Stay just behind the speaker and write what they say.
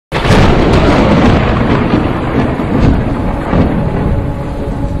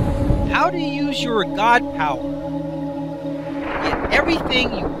ensure God power. Get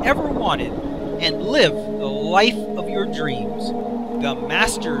everything you ever wanted and live the life of your dreams. The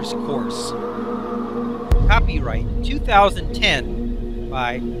Master's Course. Copyright 2010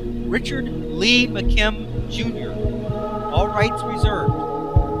 by Richard Lee McKim Jr. All rights reserved.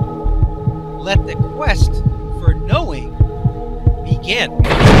 Let the quest for knowing begin.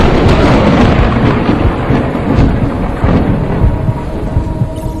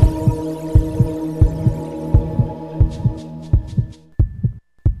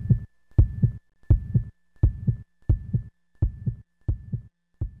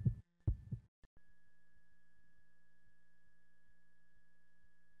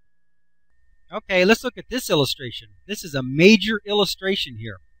 Okay, let's look at this illustration. This is a major illustration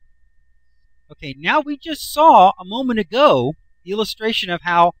here. Okay, now we just saw a moment ago the illustration of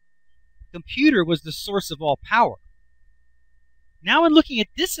how computer was the source of all power. Now in looking at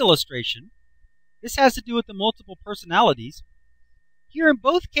this illustration, this has to do with the multiple personalities. Here in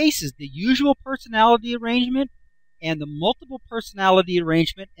both cases, the usual personality arrangement and the multiple personality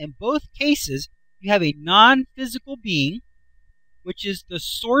arrangement, in both cases, you have a non-physical being, which is the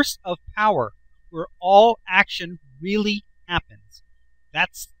source of power, where all action really happens.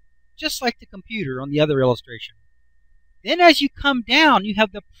 That's just like the computer on the other illustration. Then as you come down, you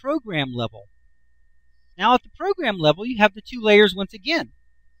have the program level. Now at the program level, you have the two layers once again.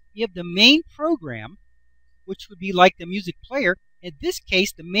 You have the main program, which would be like the music player. In this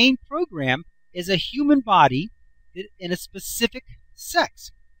case, the main program is a human body in a specific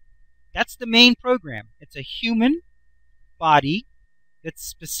sex. That's the main program. It's a human body that's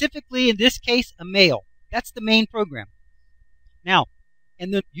specifically, in this case, a male. That's the main program. Now, in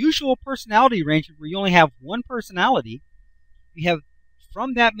the usual personality arrangement where you only have one personality, you have,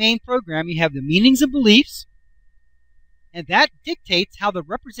 from that main program, you have the meanings and beliefs, and that dictates how the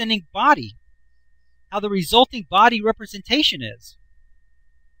representing body, how the resulting body representation is.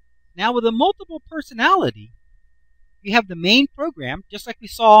 Now, with a multiple personality, you have the main program, just like we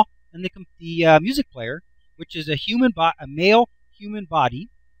saw in the music player, which is a male human body.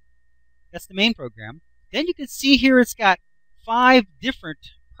 That's the main program. Then you can see here it's got 5 different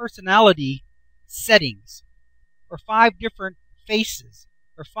personality settings, or 5 different faces,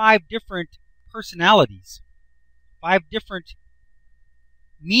 or 5 different personalities, 5 different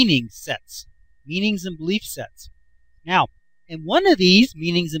meaning sets, meanings and belief sets. Now, in one of these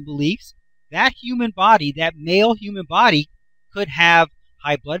meanings and beliefs, that human body, that male human body, could have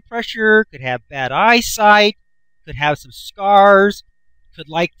high blood pressure, could have bad eyesight, could have some scars, could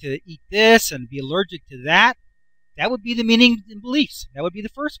like to eat this and be allergic to that. That would be the meanings and beliefs. That would be the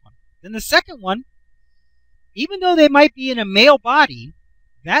first one. Then the second one, even though they might be in a male body,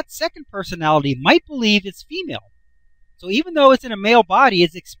 that second personality might believe it's female. So even though it's in a male body,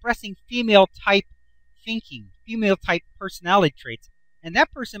 it's expressing female type thinking, female type personality traits. And that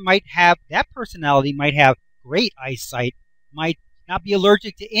personality might have great eyesight, might not be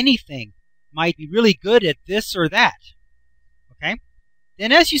allergic to anything, might be really good at this or that. Okay?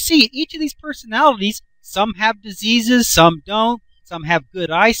 Then as you see, each of these personalities, some have diseases, some don't. Some have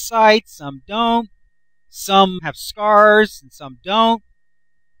good eyesight, some don't. Some have scars, and some don't.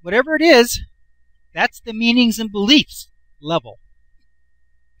 Whatever it is, that's the meanings and beliefs level.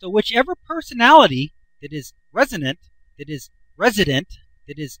 So whichever personality that is resonant, that is resident,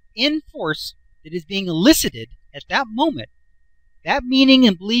 that is in force, that is being elicited at that moment, that meaning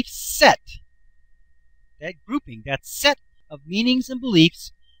and belief set, that grouping, that set of meanings and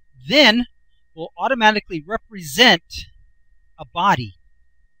beliefs, then will automatically represent a body.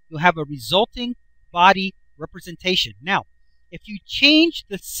 You'll have a resulting body representation. Now, if you change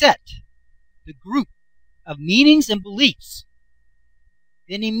the set, the group of meanings and beliefs,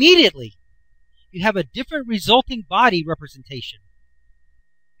 then immediately you have a different resulting body representation.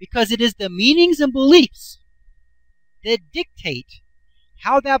 Because it is the meanings and beliefs that dictate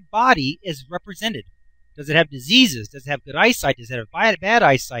how that body is represented. Does it have diseases? Does it have good eyesight? Does it have bad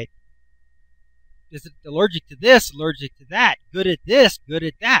eyesight? Is it allergic to this, allergic to that? Good at this, good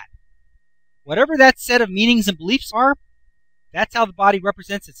at that? Whatever that set of meanings and beliefs are, that's how the body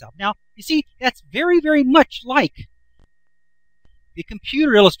represents itself. Now, you see, that's very, very much like the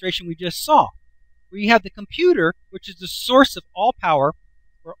computer illustration we just saw, where you have the computer, which is the source of all power,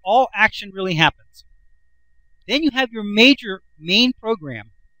 where all action really happens. Then you have your main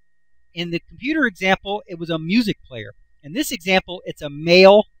program. In the computer example, it was a music player. In this example, it's a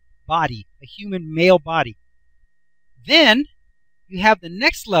male body, a human male body. Then you have the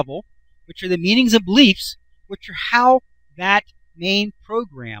next level, which are the meanings and beliefs, which are how that main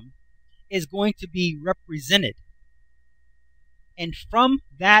program is going to be represented. And from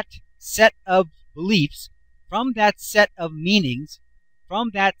that set of beliefs, from that set of meanings,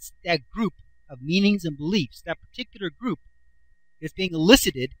 from that group of meanings and beliefs, that particular group is being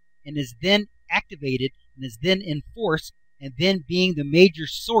elicited and is then activated and is then enforced and then being the major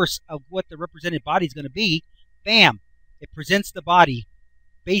source of what the represented body is going to be, bam, it presents the body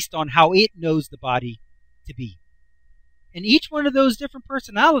based on how it knows the body to be. And each one of those different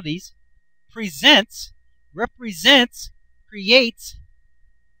personalities presents, represents, creates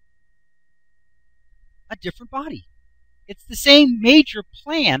a different body. It's the same major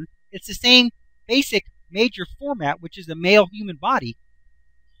plan. It's the same basic major format, which is the male human body.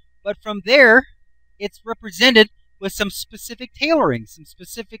 But from there, it's represented with some specific tailoring, some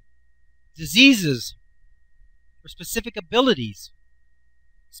specific diseases, or specific abilities,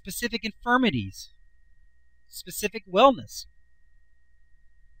 specific infirmities, specific wellness.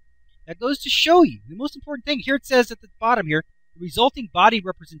 That goes to show you the most important thing. Here it says at the bottom here, the resulting body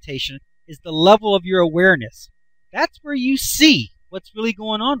representation is the level of your awareness. That's where you see what's really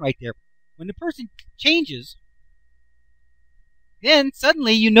going on right there. When the person changes, then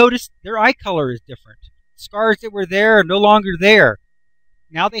suddenly you notice their eye color is different. Scars that were there are no longer there.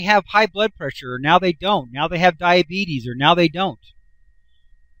 Now they have high blood pressure, or now they don't. Now they have diabetes, or now they don't.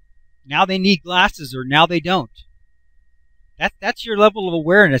 Now they need glasses, or now they don't. That's your level of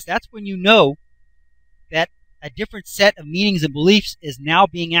awareness. That's when you know that a different set of meanings and beliefs is now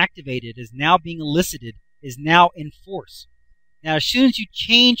being activated, is now being elicited, is now in force. Now, as soon as you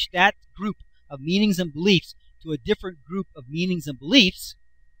change that group of meanings and beliefs to a different group of meanings and beliefs,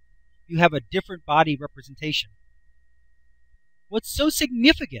 you have a different body representation. What's so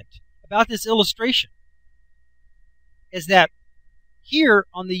significant about this illustration is that here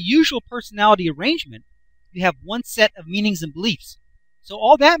on the usual personality arrangement, you have one set of meanings and beliefs. So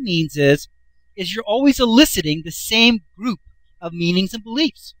all that means is you're always eliciting the same group of meanings and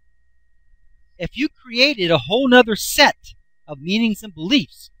beliefs. If you created a whole nother set of meanings and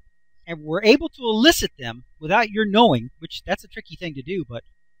beliefs and were able to elicit them without your knowing, which that's a tricky thing to do, but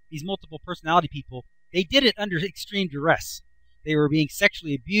these multiple personality people, they did it under extreme duress. They were being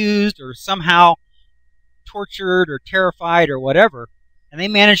sexually abused or somehow tortured or terrified or whatever, and they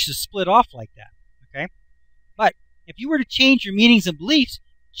managed to split off like that. Okay? But if you were to change your meanings and beliefs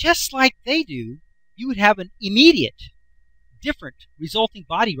just like they do, you would have an immediate, different resulting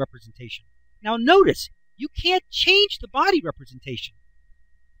body representation. Now notice, you can't change the body representation.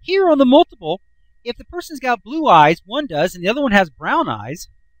 Here on the multiple, if the person's got blue eyes, one does, and the other one has brown eyes,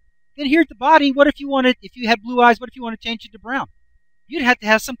 then here at the body, what if you wanted, if you had blue eyes, what if you want to change it to brown? You'd have to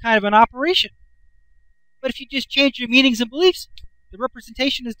have some kind of an operation. But if you just change your meanings and beliefs, the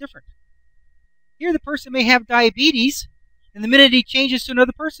representation is different. Here the person may have diabetes, and the minute he changes to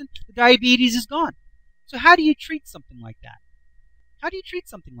another person, the diabetes is gone. So how do you treat something like that? How do you treat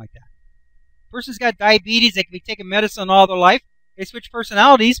something like that? Person's got diabetes, they can be taking medicine all their life, they switch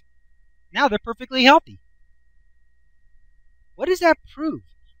personalities, now they're perfectly healthy. What does that prove?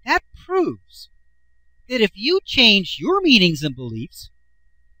 That proves that if you change your meanings and beliefs,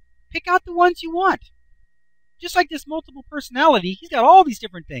 pick out the ones you want. Just like this multiple personality, he's got all these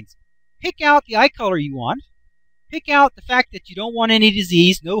different things. Pick out the eye color you want. Pick out the fact that you don't want any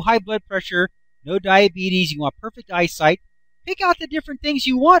disease, no high blood pressure, no diabetes, you want perfect eyesight. Pick out the different things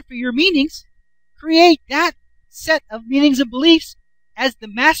you want for your meanings. Create that set of meanings and beliefs as the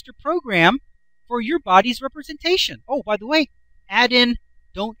master program for your body's representation. Oh, by the way, add in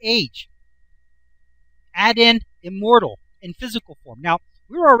don't age. Add in immortal in physical form. Now,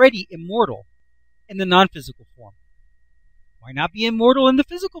 we're already immortal in the non-physical form. Why not be immortal in the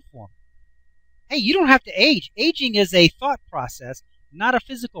physical form? Hey, you don't have to age. Aging is a thought process, not a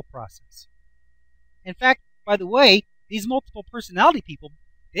physical process. In fact, by the way, these multiple personality people,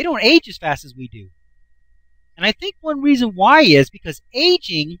 they don't age as fast as we do. And I think one reason why is because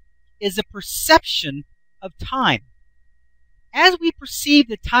aging is a perception of time. As we perceive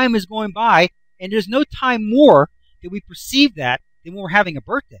that time is going by, and there's no time more that we perceive that than when we're having a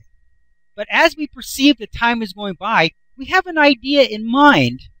birthday. But as we perceive that time is going by, we have an idea in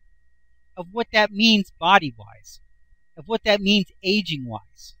mind of what that means body-wise, of what that means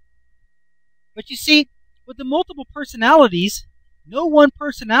aging-wise. But you see, with the multiple personalities, no one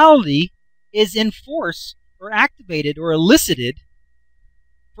personality is in force or activated or elicited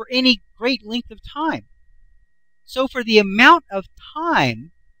for any great length of time. So for the amount of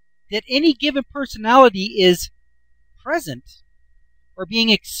time that any given personality is present or being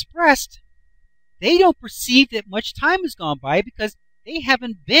expressed, they don't perceive that much time has gone by because they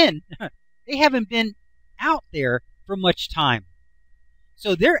haven't been out there for much time.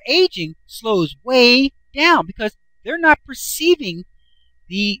 So their aging slows way down because they're not perceiving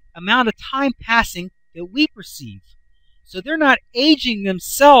the amount of time passing that we perceive. So they're not aging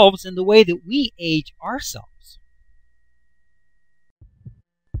themselves in the way that we age ourselves.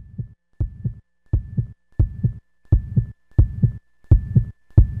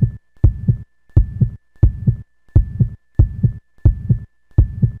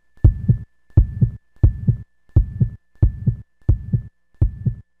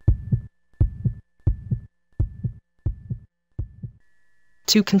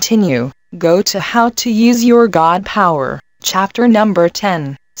 To continue, go to How to Use Your God Power, chapter number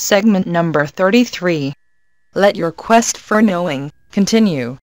 10, segment number 33. Let your quest for knowing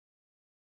continue.